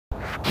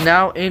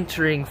Now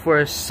entering for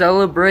a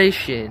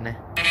celebration.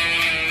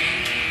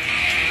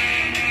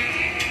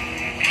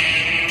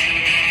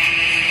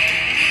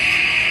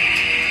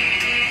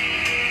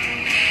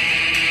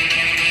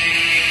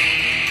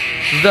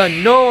 The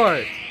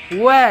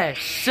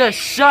Northwest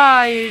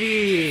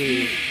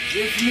Society!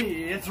 It's me,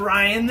 it's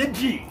Ryan the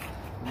G,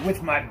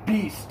 with my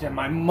beast and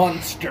my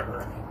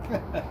monster.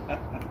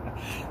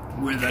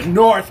 We're the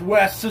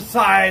Northwest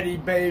Society,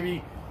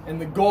 baby, and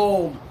the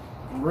gold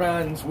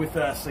runs with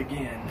us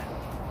again.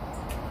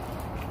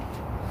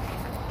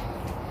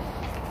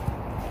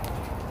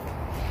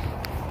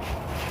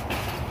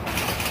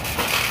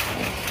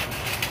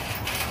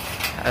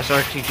 As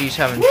RTG's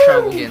having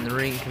trouble getting the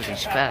ring because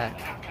he's fat.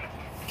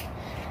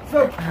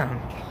 So,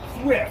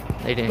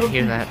 Swift. They didn't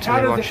hear that until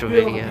they watched the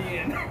video.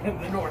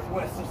 In the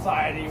Northwest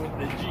Society with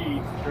the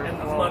G and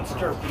the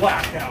monster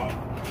Blackout.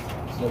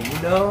 So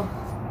you know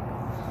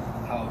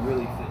how it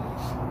really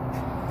feels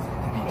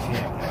to be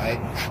champ, right?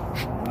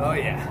 Oh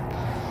yeah.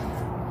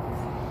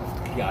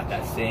 You got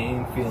that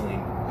same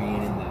feeling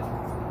being in the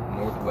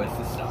Northwest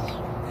Society.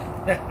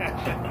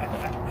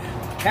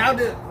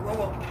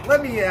 Well,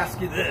 let me ask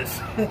you this.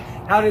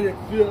 How did it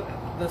feel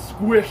to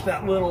squish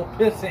that little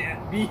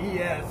pissant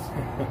BES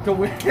to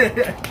win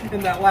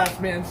in that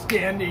last man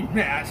standing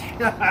match?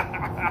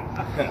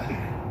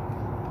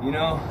 You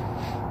know,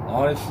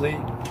 honestly,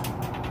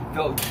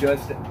 felt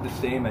just the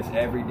same as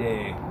every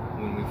day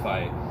when we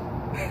fight.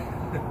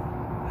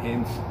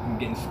 Him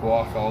getting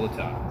squashed all the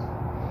time.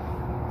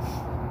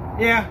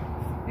 Yeah,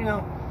 you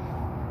know,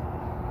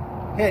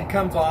 head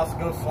comes off,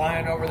 goes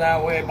flying over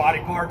that way, body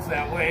parts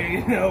that way,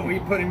 you know, we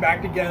put him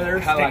back together,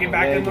 Kinda stick like him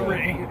back in the Lego.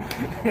 ring.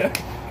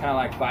 Kind of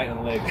like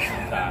fighting Lego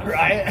sometimes.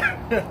 Right?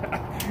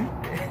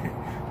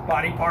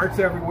 Body parts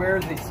everywhere,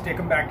 they stick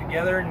him back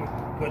together and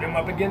put him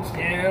up against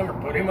him or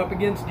put him up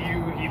against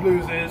you. He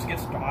loses,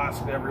 gets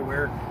tossed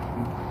everywhere.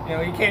 You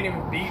know, he can't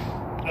even beat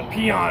the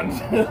peons.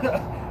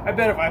 I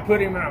bet if I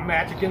put him in a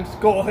match against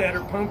Skullhead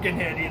or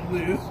Pumpkinhead, he'd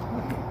lose.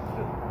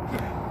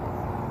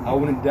 I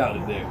wouldn't doubt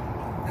it there.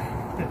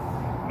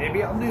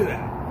 Maybe I'll do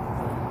that.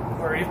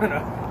 Or even a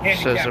handicap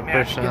Says the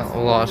match person against that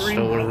the lost Wolverine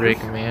to brothers.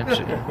 Rick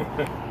Manson.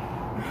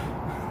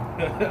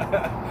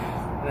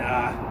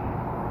 Nah.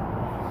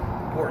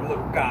 Poor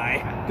little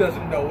guy.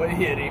 Doesn't know what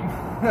hit him.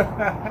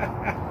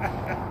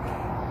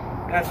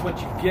 That's what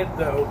you get,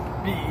 though,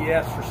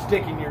 BES, for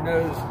sticking your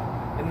nose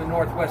in the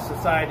Northwest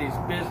Society's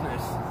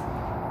business.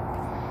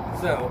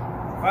 So,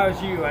 if I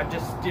was you, I'd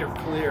just steer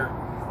clear.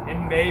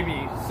 And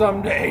maybe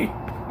someday,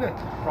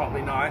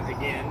 probably not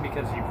again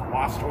because you've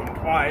lost to him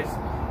twice,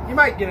 you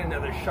might get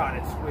another shot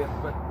at Swift,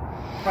 but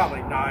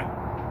probably not.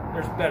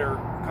 There's better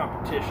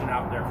competition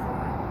out there for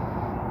him.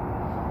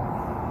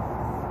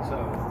 So,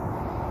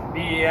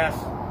 BES,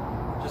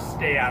 just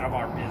stay out of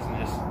our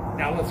business.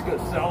 Now let's go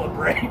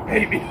celebrate,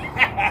 baby.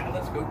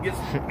 Let's go get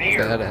some beer.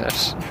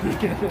 Badass.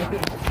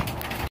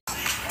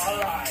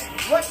 Alright,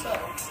 what the?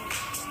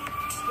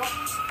 What?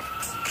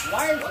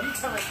 Why is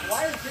he coming?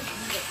 Why is this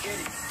dude a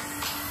kitty?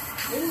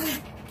 Didn't we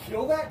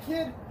kill that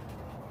kid?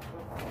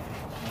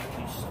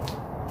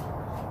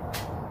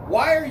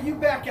 Why are you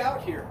back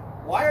out here?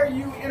 Why are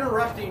you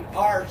interrupting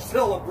our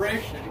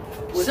celebration?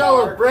 with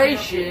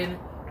Celebration?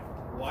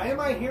 Why am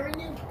I hearing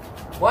you?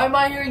 Why am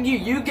I hearing you?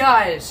 You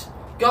guys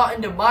got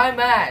into my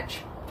match.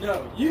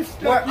 No, you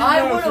stuck Where your I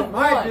nose would've in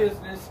my won.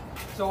 business,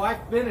 so I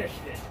finished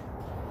it.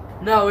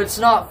 No, it's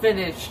not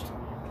finished.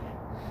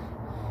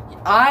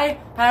 I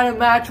had a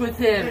match with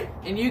him,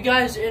 and you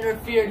guys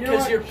interfered You know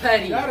because what? you're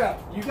petty. Shut up.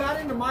 You got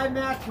into my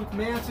match with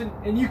Manson,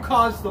 and you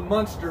caused the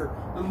Munster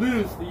to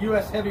lose the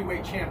U.S.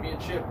 Heavyweight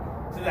Championship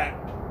to that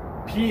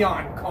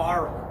peon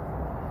Carl.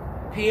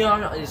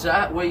 Peon, is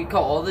that what you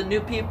call all the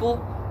new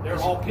people? They're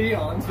all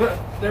peons.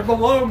 They're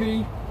below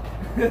me.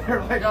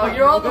 They're like No, my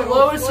you're on the little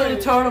lowest of the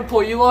slaves. totem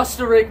pole. You lost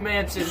to Rick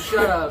Manson.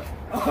 Shut up.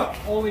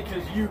 Only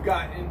because you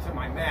got into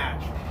my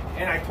match.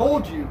 And I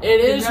told you. It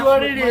you is mess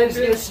what with it my is.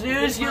 You business,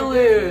 snooze, with you my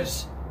lose.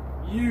 business,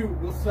 you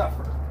will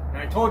suffer. And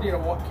I told you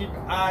to keep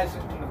your eyes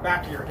in the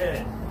back of your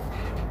head.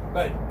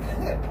 But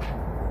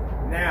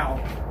now,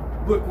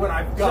 look what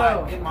I've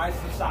got So- in my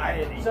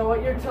society. So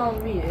what you're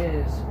telling me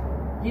is,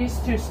 he's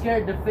too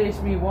scared to face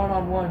me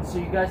one-on-one, so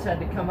you guys had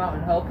to come out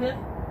and help him?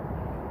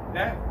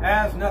 That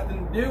has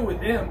nothing to do with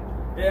him.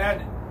 It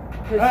had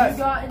Because us you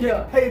got into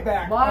getting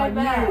payback my on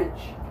match.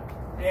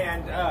 you.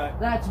 And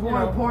That's you more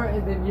know,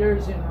 important than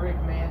yours and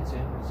Rick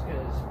Manson's,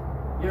 because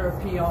you're a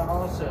peon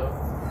also.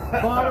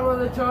 Bottom of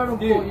the totem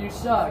pole, Dude. you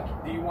suck.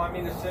 Do you want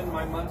me to send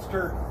my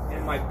monster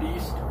and my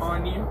beast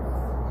on you?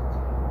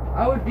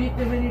 I would beat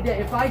them any day.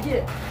 If I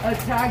get a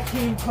tag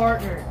team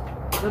partner,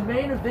 the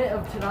main event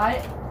of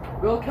tonight,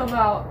 we'll come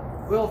out,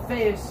 we'll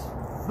face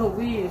the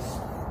least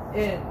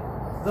in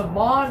the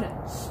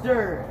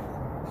Monster.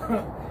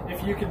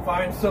 If you can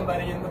find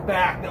somebody in the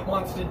back that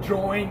wants to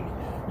join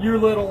your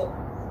little,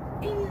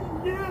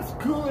 yes,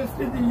 coolest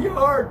in the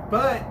yard,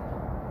 but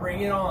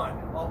bring it on.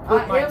 I'll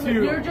put my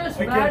two You're just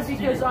mad against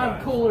because you I'm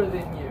guys. cooler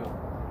than you.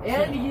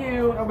 And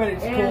you.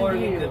 Nobody's and cooler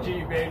you. than the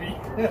G, baby.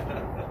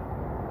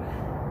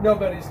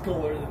 Nobody's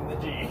cooler than the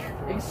G.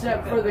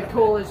 Except for the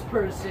coolest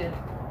person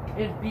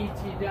in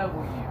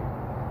BTW.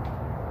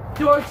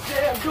 Dork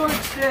stamp, dork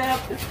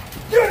stamp.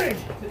 Dang!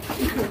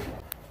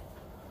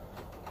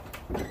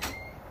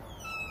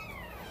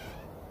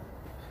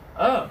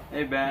 Oh,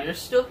 Hey, Ben. you're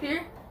still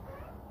here?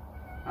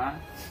 Huh?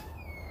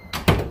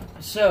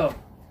 So,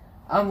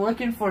 I'm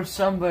looking for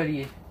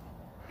somebody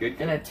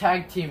Good. in a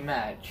tag team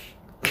match.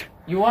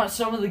 You want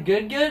some of the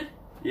good?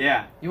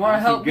 Yeah. You want to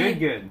help good? me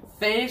Good.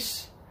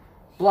 face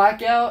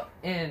Blackout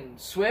and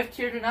Swift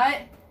here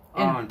tonight?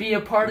 And be a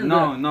part of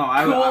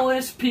the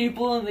coolest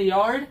people in the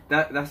yard?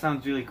 That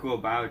sounds really cool,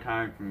 but I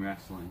retired from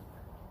wrestling.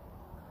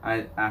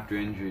 After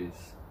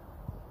injuries.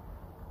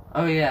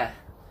 Oh yeah,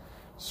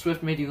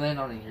 Swift made you land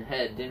on your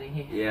head, didn't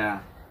he?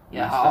 Yeah.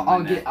 Yeah,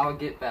 I'll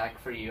get back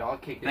for you. I'll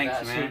kick your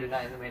ass here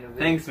tonight in the main event.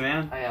 Thanks,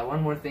 man. Oh yeah,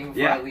 one more thing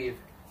before I leave.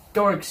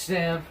 Dork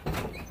stamp.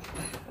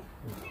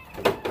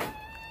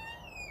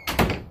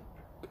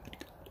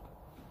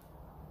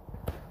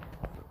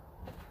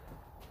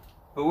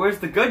 But where's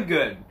the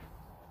good?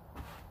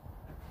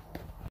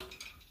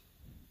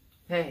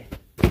 Hey.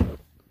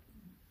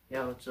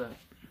 Yeah, what's up?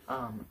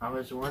 I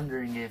was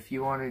wondering if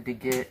you wanted to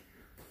get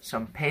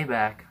some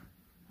payback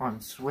on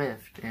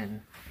Swift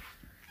and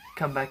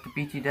come back to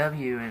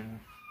BTW and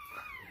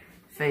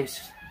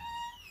face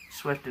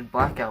Swift and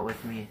Blackout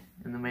with me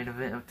in the main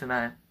event of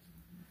tonight.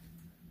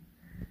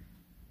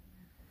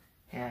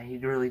 Yeah, he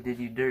really did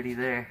you dirty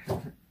there.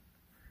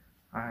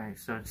 Alright,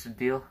 so it's a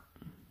deal?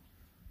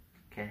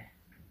 Okay,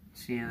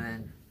 see you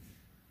then.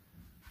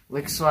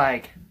 Looks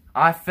like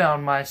I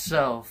found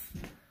myself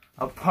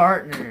a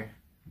partner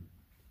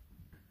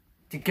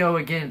to go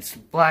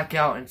against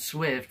Blackout and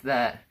Swift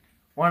that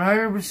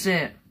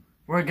 100%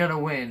 we're gonna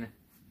win,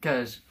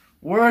 because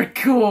we're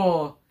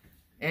cool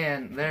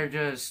and they're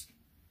just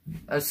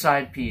a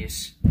side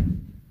piece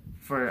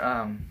for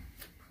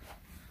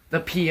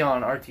the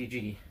peon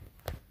RTG,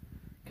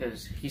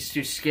 because he's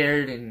too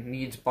scared and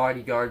needs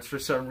bodyguards for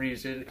some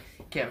reason.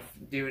 Can't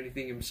do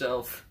anything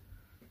himself,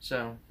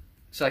 so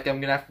it's like I'm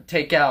gonna have to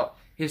take out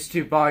his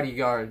 2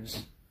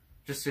 bodyguards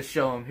just to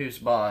show him who's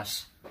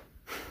boss.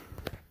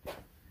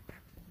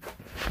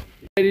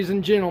 Ladies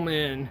and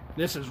gentlemen,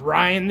 this is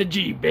Ryan the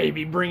G,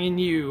 baby, bringing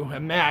you a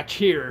match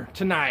here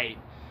tonight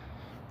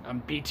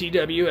on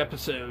BTW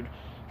episode.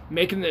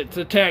 It's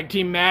a tag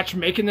team match,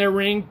 making their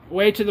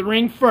way to the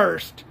ring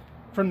first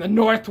from the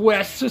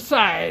Northwest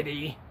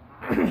Society.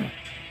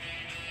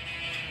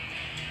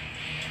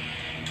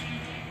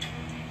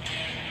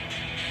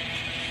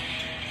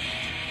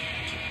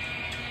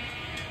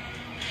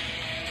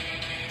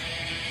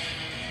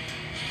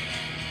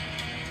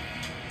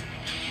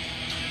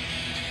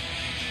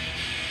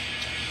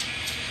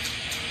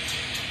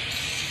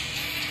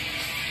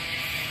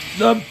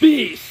 The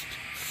Beast,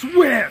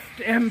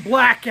 Swift, and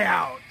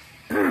Blackout.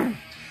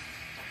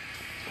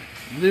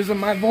 Losing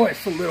my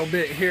voice a little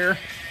bit here.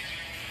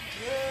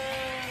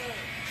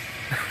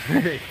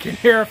 You can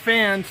hear a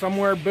fan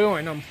somewhere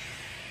booing them.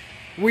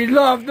 We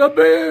love the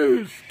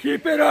booze.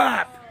 Keep it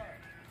up.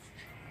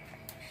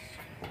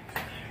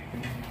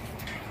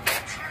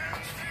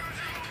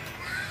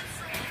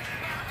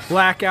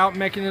 Blackout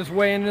making his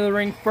way into the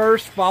ring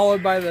first,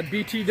 followed by the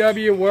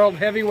BTW World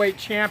Heavyweight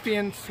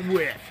Champion,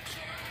 Swift.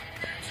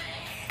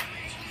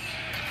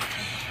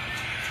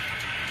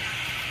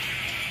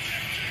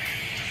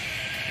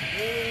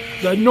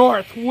 The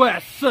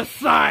Northwest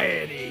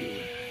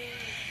Society.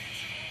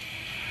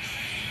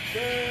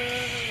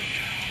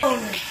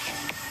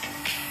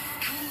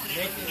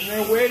 Making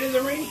their way to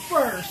the ring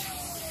first.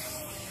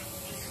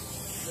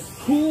 The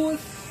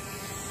coolest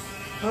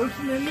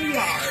person in the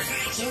yard.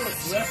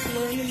 Coolest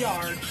wrestler in the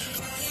yard.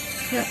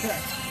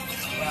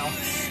 Well,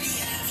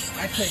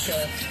 I take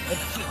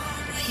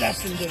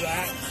exception to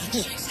that.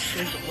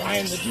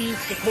 Ryan the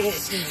G's the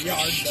coolest in the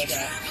yard, but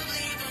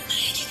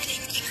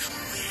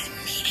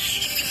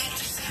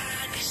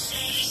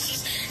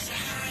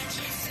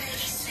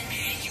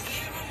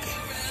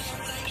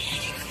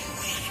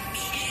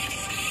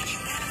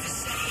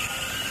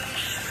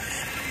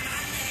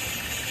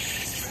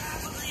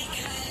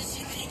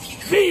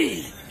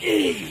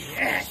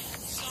BES.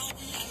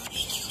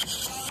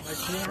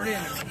 Let's war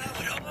in.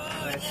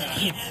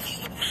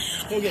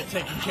 We'll get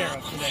taken care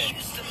of today.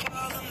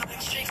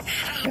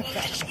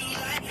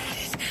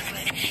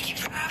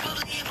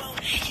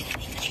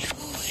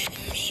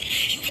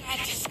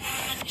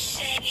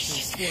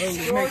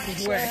 Slowly makes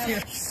his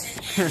way.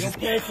 You'll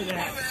pay for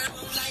that,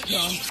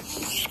 Tom.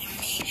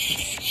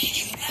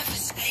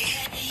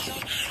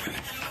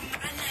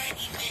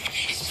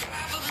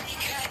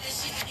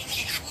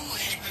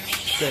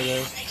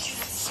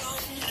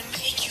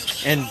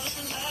 And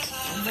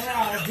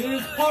now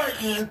his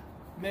partner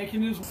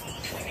making his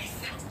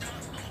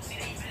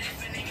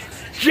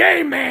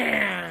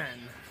J-Man.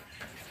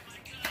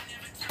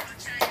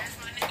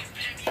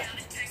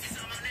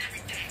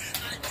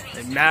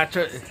 They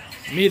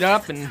meet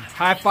up and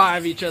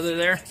high-five each other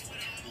there.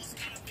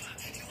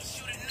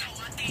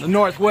 The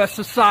Northwest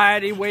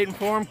Society waiting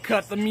for him.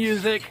 Cut the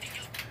music.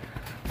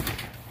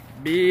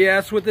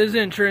 BES with his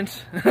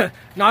entrance.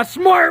 Not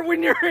smart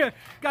when you're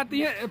got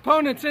the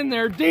opponents in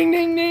there. Ding,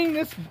 ding, ding.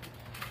 This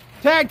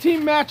tag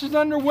team match is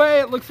underway.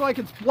 It looks like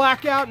it's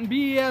Blackout and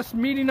BES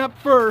meeting up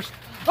first.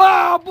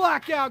 Oh,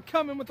 Blackout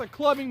coming with a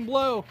clubbing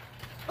blow.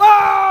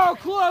 Oh,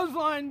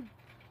 clothesline.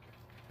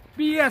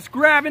 BES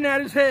grabbing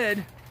at his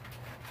head.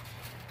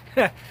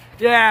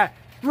 Yeah,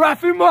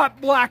 rough him up,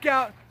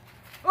 Blackout.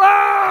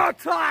 Oh,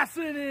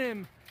 tossing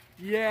him.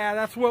 Yeah,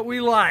 that's what we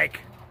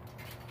like.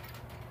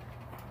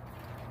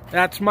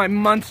 That's my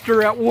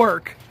monster at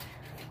work.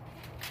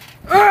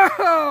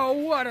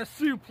 Oh, what a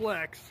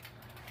suplex.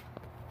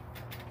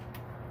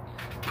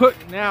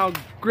 Now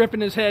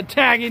gripping his head,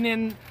 tagging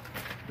in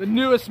the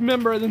newest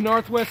member of the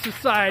Northwest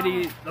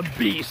Society, the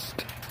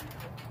Beast.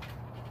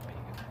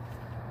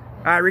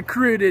 I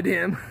recruited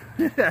him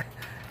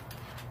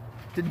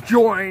to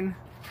join.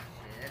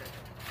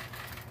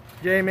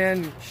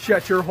 J-Man,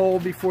 shut your hole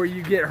before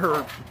you get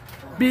hurt.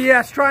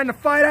 BS trying to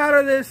fight out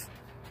of this.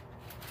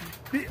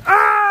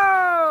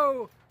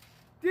 Oh!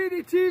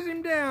 DDT's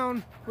him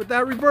down with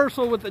that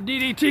reversal with the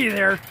DDT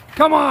there.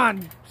 Come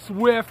on,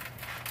 Swift.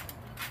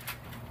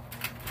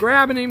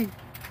 Grabbing him.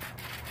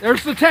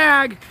 There's the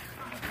tag.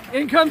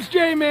 In comes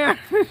J-Man.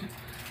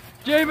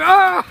 J-Man.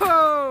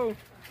 Oh!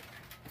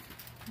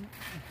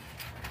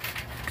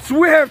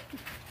 Swift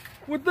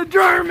with the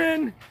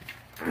German.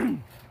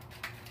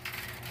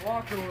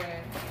 Walk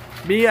away.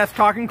 BS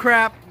talking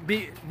crap.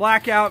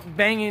 Blackout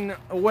banging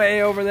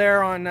away over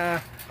there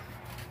on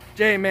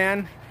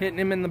J-Man, hitting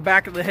him in the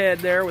back of the head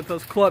there with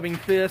those clubbing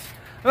fists.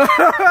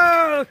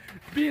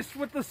 Beast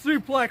with the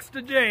suplex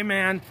to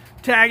J-Man,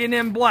 tagging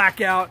in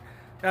Blackout.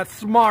 That's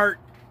smart.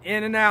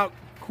 In and out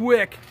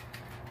quick.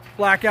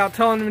 Blackout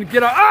telling him to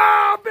get up.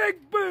 Oh,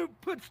 big boot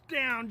puts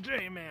down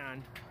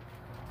J-Man.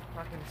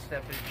 Fucking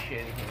stepping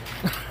shit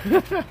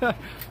here.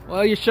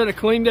 Well, you should have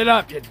cleaned it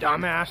up, you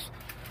dumbass.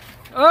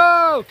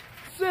 Oh,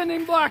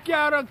 sending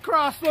Blackout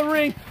across the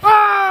ring.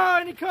 Oh,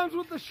 and he comes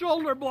with the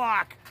shoulder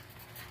block.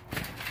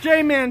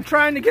 J-Man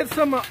trying to get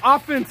some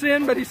offense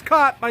in, but he's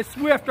caught by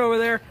Swift over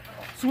there.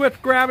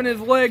 Swift grabbing his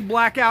leg,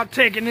 Blackout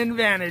taking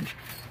advantage,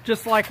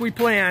 just like we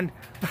planned.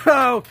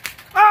 Oh,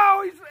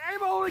 he's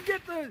able to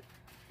get the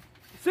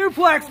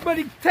suplex, but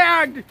he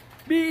tagged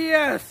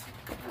BES.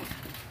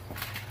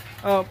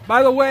 Oh,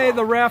 by the way,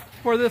 the ref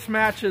for this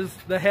match is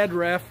the head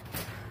ref.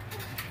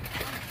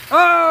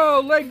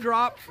 Oh, leg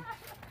drop.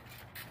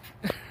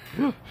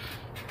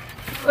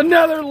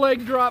 Another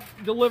leg drop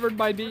delivered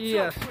by BES.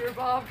 What's up, Queer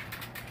Bob?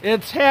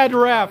 It's head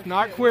ref,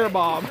 not Queer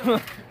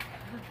Bob.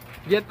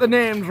 Get the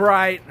names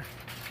right.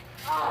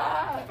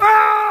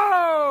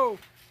 Oh!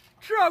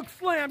 Choke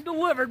slam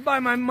delivered by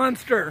my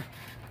monster.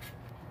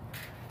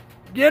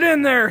 Get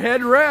in there,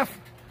 head ref.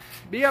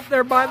 Be up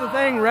there by the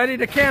thing, ready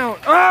to count.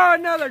 Oh,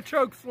 another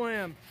choke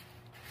slam.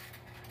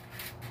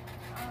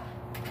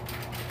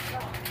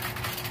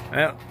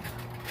 Well,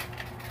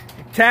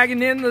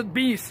 tagging in the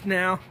Beast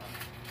now.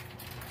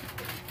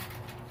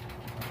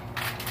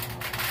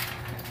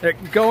 They're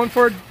going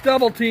for a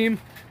double team.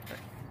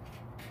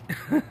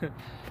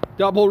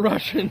 Double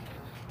Russian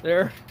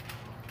there.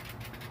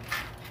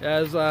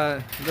 As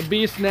the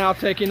Beast now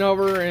taking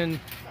over and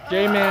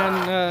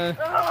J-Man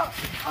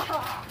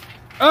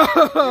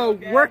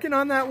working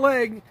on that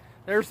leg.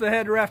 There's the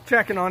head ref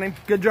checking on him.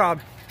 Good job.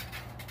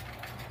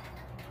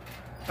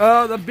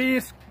 Oh, the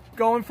Beast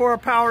going for a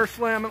power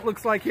slam, it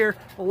looks like here.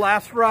 The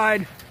last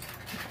ride.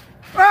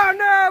 Oh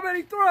no, but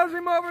he throws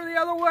him over the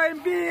other way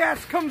and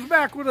BS comes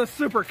back with a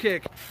super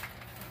kick.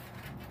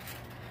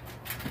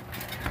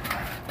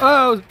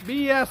 Oh,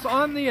 BS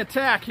on the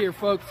attack here,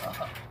 folks.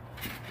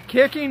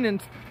 Kicking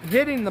and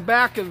hitting the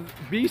back of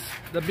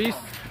the Beast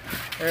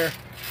there.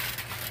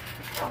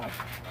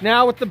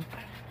 Now with the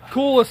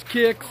coolest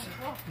kicks,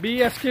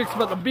 BS kicks,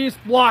 but the Beast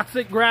blocks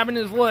it, grabbing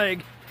his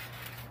leg.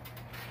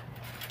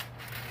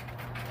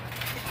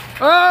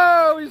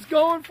 Oh, he's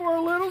going for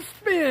a little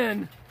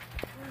spin.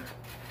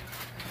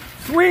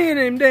 Swinging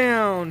him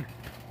down.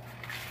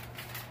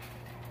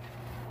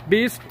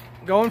 Beast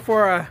going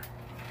for a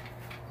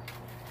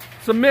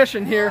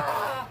submission here.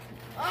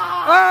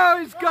 Oh,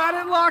 he's got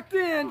it locked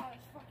in.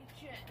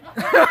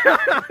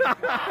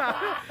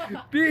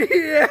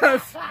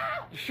 BS.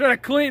 Should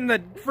have cleaned the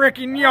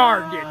freaking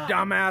yard, you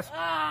dumbass.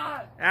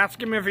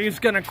 Ask him if he's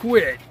gonna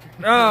quit.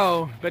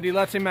 Oh, but he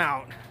lets him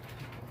out.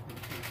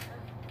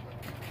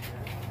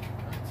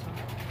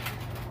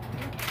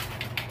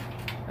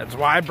 That's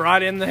why I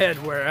brought in the head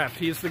ref.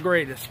 He's the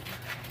greatest.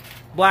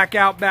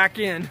 Blackout back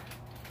in.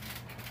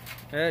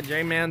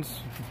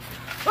 J-Man's.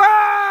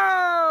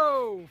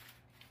 Oh!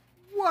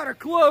 What a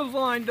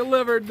clothesline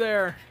delivered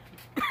there.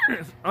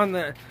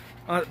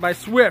 By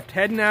Swift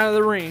heading out of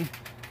the ring.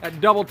 That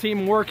double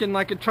team working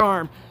like a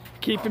charm.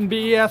 Keeping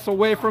BS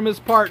away from his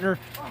partner.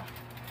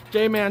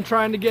 J-Man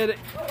trying to get it.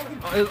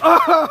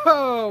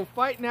 Oh!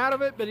 Fighting out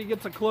of it, but he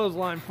gets a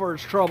clothesline for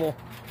his trouble.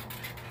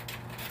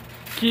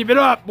 Keep it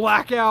up,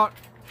 Blackout.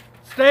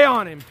 Stay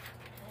on him.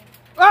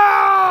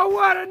 Oh,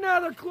 what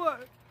another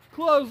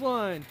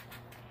clothesline.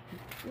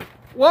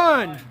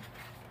 1,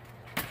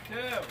 2.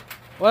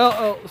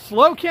 Well,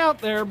 slow count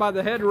there by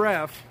the head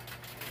ref.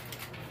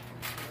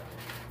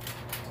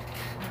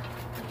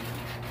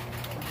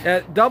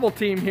 At double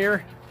team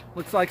here.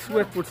 Looks like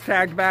Swift was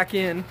tagged back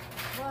in.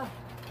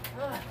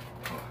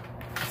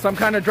 Some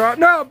kind of draw.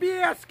 No,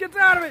 BES gets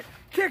out of it.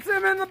 Kicks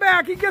him in the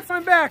back. He gets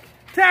him back.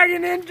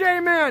 Tagging in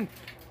J-Man.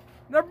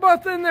 They're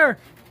both in there.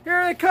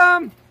 Here they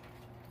come.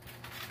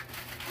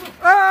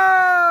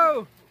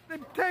 Oh!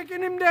 They've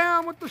taken him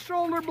down with the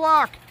shoulder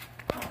block.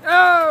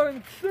 Oh,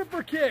 and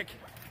super kick.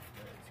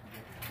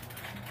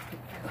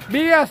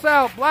 BES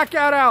out.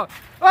 Blackout out.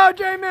 Oh,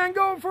 J-Man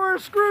going for a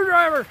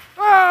screwdriver.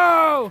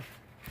 Oh!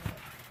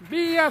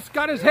 BES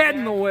got his head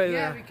in the way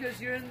there. Yeah,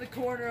 because you're in the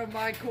corner of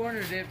my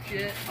corner,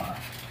 dipshit.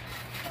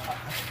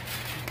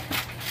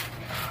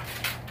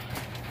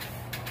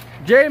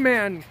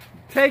 J-Man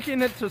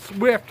taking it to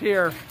Swift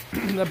here.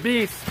 The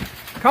Beast.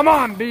 Come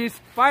on,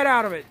 Beast. Fight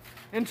out of it.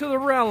 Into the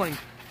railing.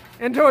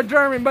 Into a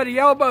German, but he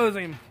elbows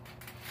him.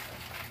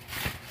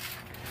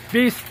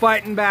 Beast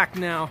fighting back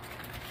now.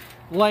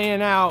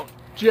 Laying out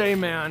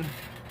J-Man.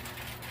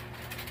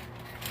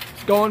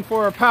 He's going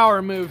for a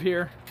power move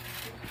here.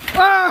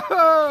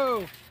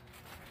 Oh!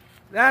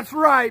 That's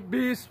right,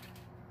 Beast.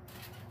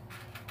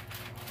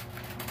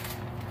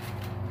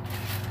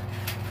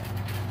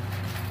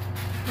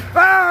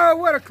 Oh,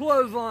 what a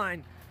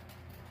clothesline.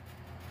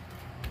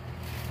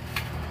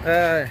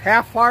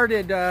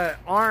 Half-hearted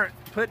aren't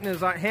putting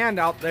his hand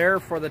out there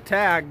for the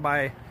tag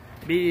by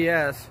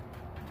BES.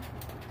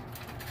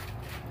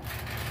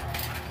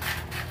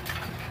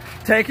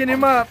 Taking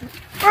him up.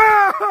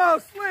 Oh,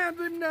 slams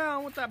him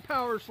down with that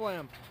power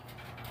slam.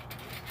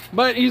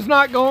 But he's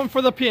not going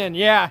for the pin.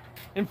 Yeah,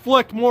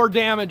 inflict more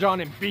damage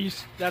on him,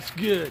 Beast. That's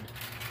good.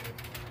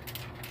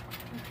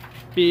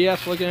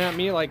 BES looking at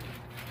me like,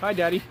 hi,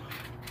 Daddy.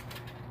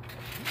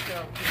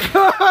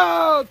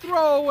 Oh,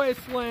 throwaway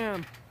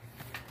slam.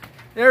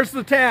 There's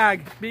the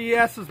tag.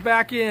 BES is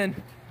back in.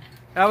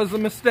 That was a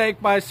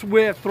mistake by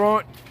Swift,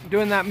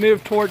 doing that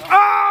move towards.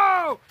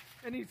 Oh!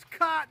 And he's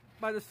caught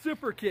by the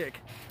super kick.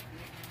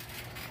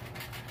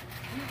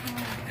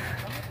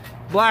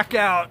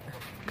 Blackout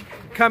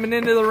coming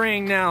into the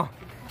ring now.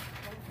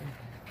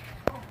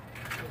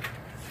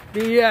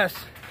 BES.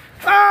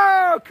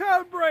 Oh,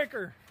 code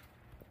breaker.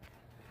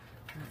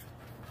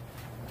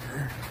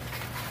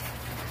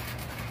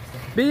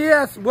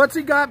 BES, what's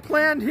he got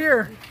planned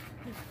here?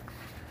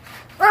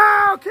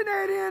 Oh,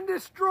 Canadian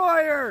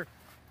Destroyer.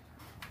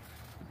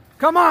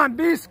 Come on,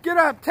 Beast, get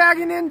up.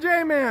 Tagging in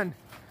J-Man.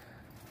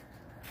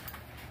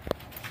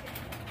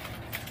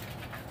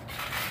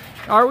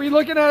 Are we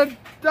looking at a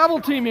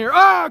double team here?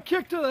 Oh,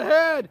 kick to the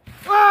head.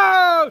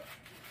 Oh!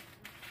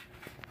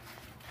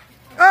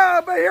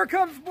 Oh, but here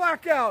comes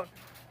Blackout.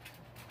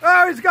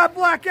 Oh, he's got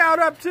Blackout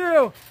up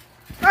too.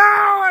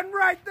 Oh, and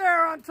right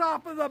there on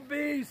top of the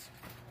Beast.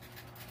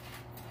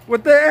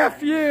 With the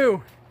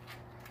FU.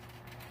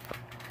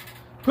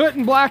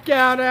 Putting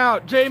Blackout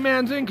out.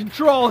 J-Man's in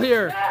control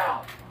here.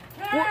 Count!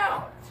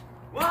 Count!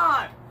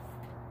 1,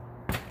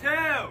 2.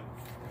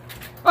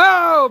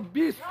 Oh,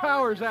 Beast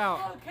powers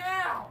out.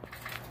 Count!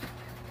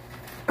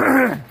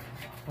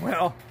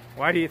 Well,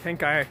 why do you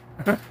think I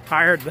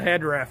hired the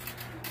head ref?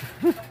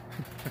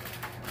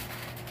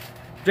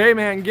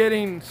 J-Man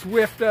getting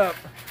Swift up.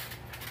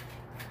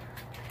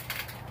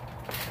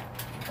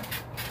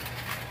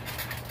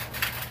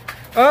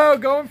 Oh,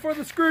 going for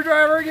the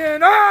screwdriver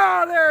again.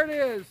 Oh, there it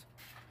is.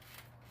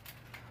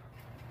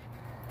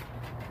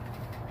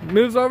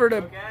 Moves over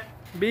to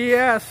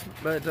BES,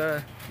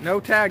 but no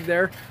tag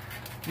there.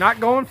 Not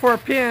going for a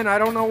pin. I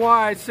don't know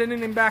why. Sending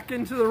him back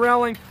into the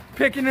railing.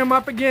 Picking him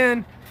up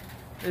again.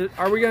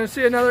 Are we going to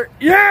see another?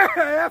 Yeah,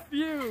 F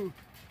you.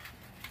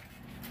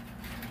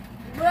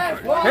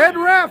 Head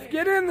ref,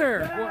 get in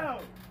there.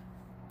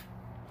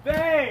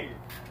 Bang!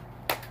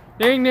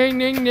 Ding, ding,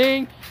 ding,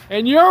 ding.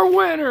 And your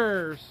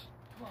winners,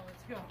 Come on,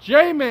 let's go.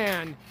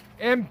 J-Man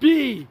and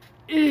BES.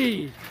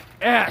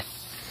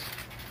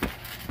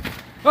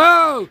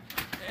 Oh,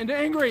 and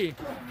Angry.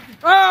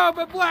 Oh,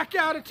 but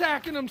Blackout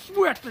attacking him,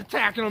 Swift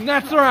attacking him.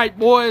 That's all right,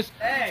 boys.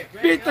 Hey,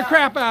 Beat the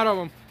crap out of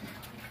him.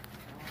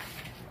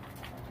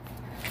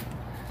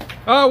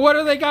 Oh, what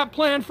do they got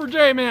planned for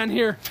J-Man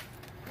here?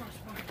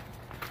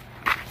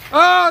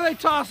 Oh, they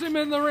toss him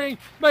in the ring.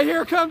 But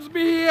here comes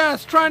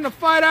BES trying to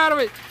fight out of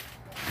it.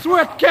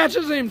 Swift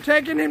catches him,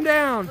 taking him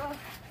down.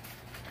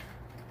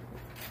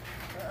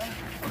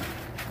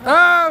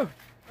 Oh!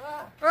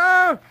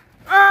 Oh!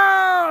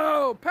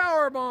 Oh!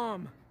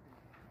 Powerbomb.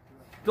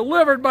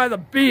 Delivered by the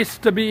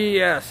Beast to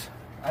BES.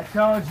 I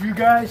challenge you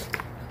guys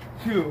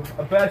to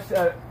a best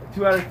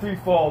 2 out of 3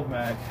 falls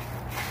match.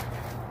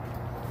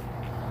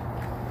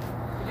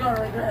 You're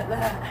gonna regret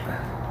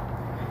that.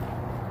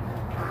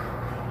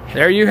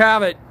 There you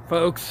have it,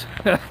 folks.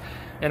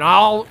 And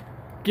I'll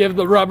give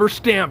the rubber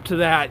stamp to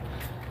that.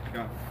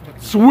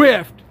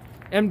 Swift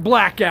and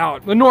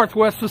Blackout, the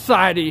Northwest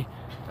Society,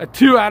 a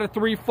 2 out of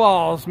 3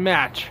 falls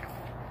match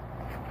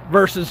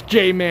versus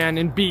J-Man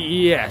and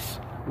BES.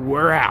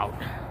 We're out.